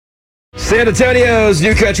San Antonio's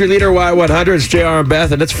new country leader, Y100. It's JR and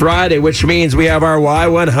Beth, and it's Friday, which means we have our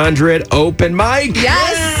Y100 open mic.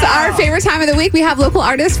 Yes, our favorite time of the week. We have local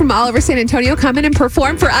artists from all over San Antonio come in and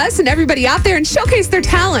perform for us and everybody out there and showcase their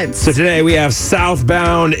talents. So today we have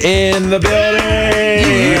Southbound in the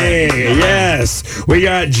building. Yes. We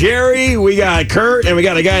got Jerry, we got Kurt, and we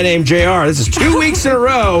got a guy named JR. This is 2 weeks in a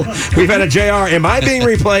row we've had a JR. Am I being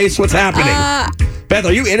replaced? What's happening? Beth,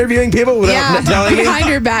 are you interviewing people without telling me? Behind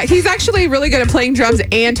your back. He's actually really good at playing drums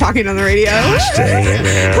and talking on the radio. Gosh, dang it,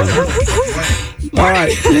 man. All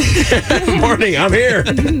right. Morning, I'm here.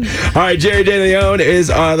 All right, Jerry De Leon is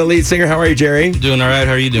the lead singer. How are you, Jerry? Doing all right.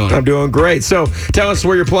 How are you doing? I'm doing great. So tell us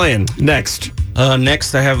where you're playing next.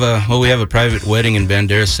 Next, I have we have a private wedding in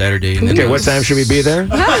Bandera Saturday. And Okay, what time should we be there?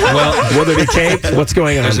 Well, will there be cake? What's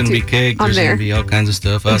going on? There's going to be cake. There's going to be all kinds of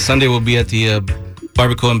stuff. Sunday, we'll be at the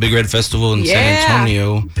Barbacoa and Big Red Festival in San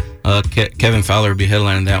Antonio. Kevin Fowler will be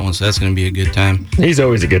headlining that one, so that's going to be a good time. He's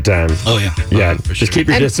always a good time. Oh, yeah. Yeah, for just sure. keep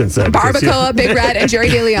your distance up. Barbacoa, Big Red, and Jerry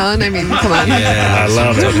De Leon. I mean, come on. Yeah, I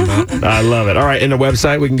love it. I love it. All right, and the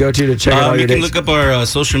website we can go to check out all your dates? You can look up our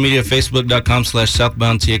social media,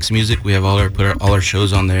 facebook.com/southboundtxmusic. We have all our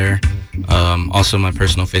shows on there. Also, my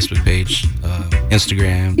personal Facebook page,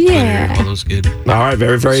 Instagram, Twitter, all those good. All right,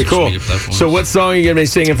 very, very cool. So what song are you going to be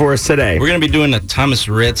singing for us today? We're going to be doing a Thomas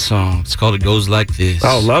Rhett song. It's called It Goes Like This.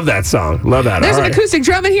 Oh, love that song. Love that. There's an acoustic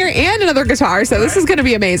drum in here and another guitar, so this is going to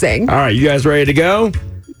be amazing. All right, you guys ready to go?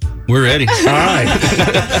 We're ready. All right.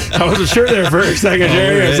 I wasn't sure there for a second,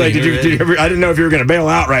 Jerry. I was like, I didn't know if you were going to bail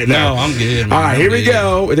out right now. No, I'm good, man. All right, here we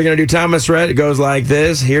go. They're going to do Thomas Rhett. It goes like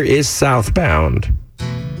this. Here is Southbound.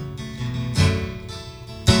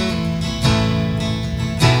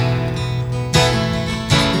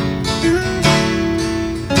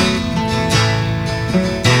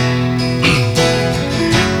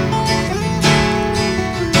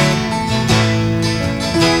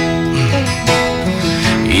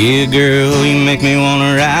 Yeah, girl, you make me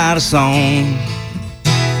wanna write a song.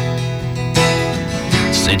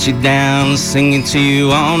 Sit you down, singing to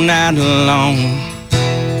you all night long.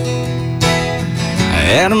 I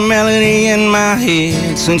had a melody in my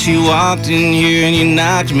head since you walked in here and you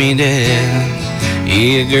knocked me dead.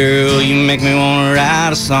 Yeah, girl, you make me wanna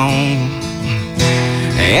write a song.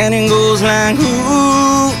 And it goes like,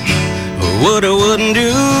 ooh, what I wouldn't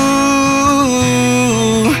do.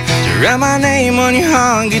 Write my name on your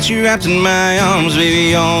heart, get you wrapped in my arms,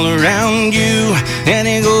 baby, all around you. And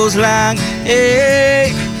it goes like,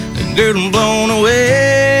 hey, girl, I'm blown away.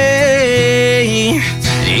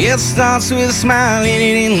 It starts with a smile and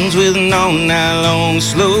it ends with an all night long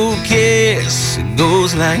slow kiss. It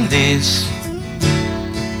goes like this.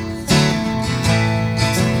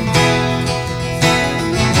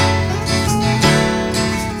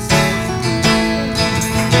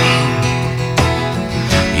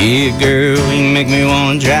 Yeah, girl, you make me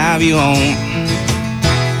wanna drive you home.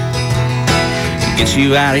 Get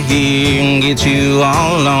you out of here and get you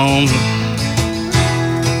all alone.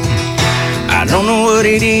 I don't know what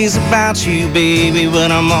it is about you, baby, but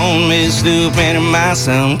I'm all messed up and it might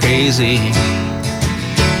sound crazy.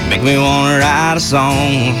 Make me wanna write a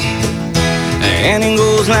song. And it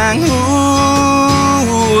goes like,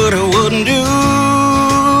 ooh, what I wouldn't do.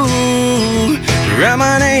 Write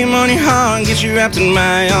my name on your heart, get you wrapped in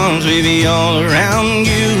my arms, baby, all around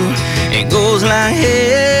you. It goes like,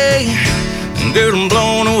 hey, girl, I'm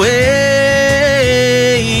blown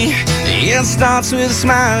away. It starts with a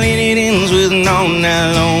smile and it ends with an all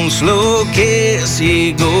night long slow kiss.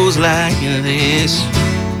 It goes like this.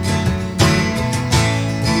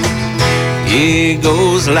 It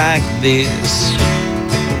goes like this.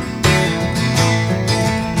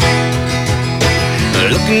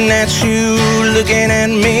 Looking at you, looking at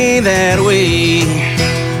me that way.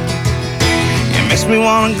 It makes me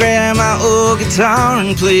wanna grab my old guitar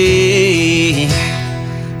and play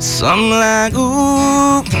something like,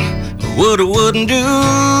 ooh, what I wouldn't do.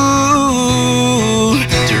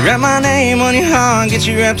 To write my name on your heart, get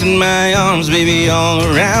you wrapped in my arms, baby, all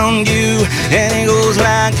around you. And it goes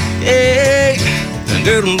like, hey,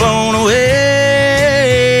 girl, I'm blown away.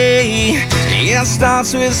 It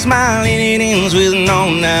starts with a smile and it ends with an all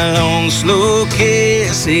night long slow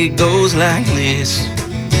kiss. It goes like this.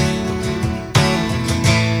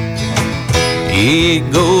 It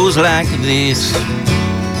goes like this.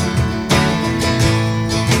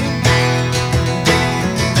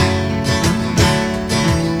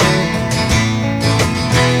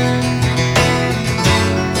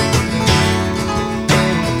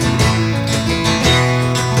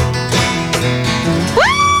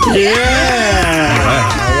 Yeah.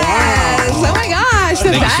 Yes. Oh my gosh,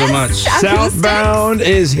 the best. so much. Southbound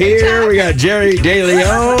is here. We got Jerry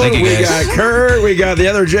DeLeon. Thank you, we guys. got Kurt. We got the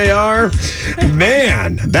other JR.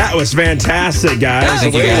 Man, that was fantastic, guys.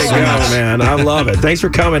 Thank you Way guys to so go, much. man. I love it. Thanks for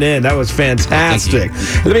coming in. That was fantastic.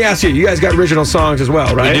 Let me ask you, you guys got original songs as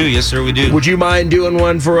well, right? We do, yes, sir, we do. Would you mind doing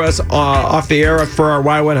one for us off the air for our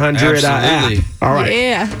Y100 app? Absolutely. All right.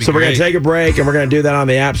 Yeah. So we're going to take a break, and we're going to do that on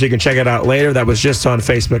the app so you can check it out later. That was just on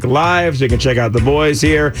Facebook Live, so you can check out the boys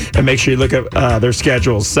here, and make sure you look at their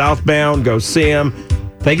schedules. Southbound, go see them.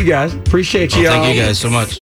 Thank you, guys. Appreciate you, y'all. Thank you guys so much.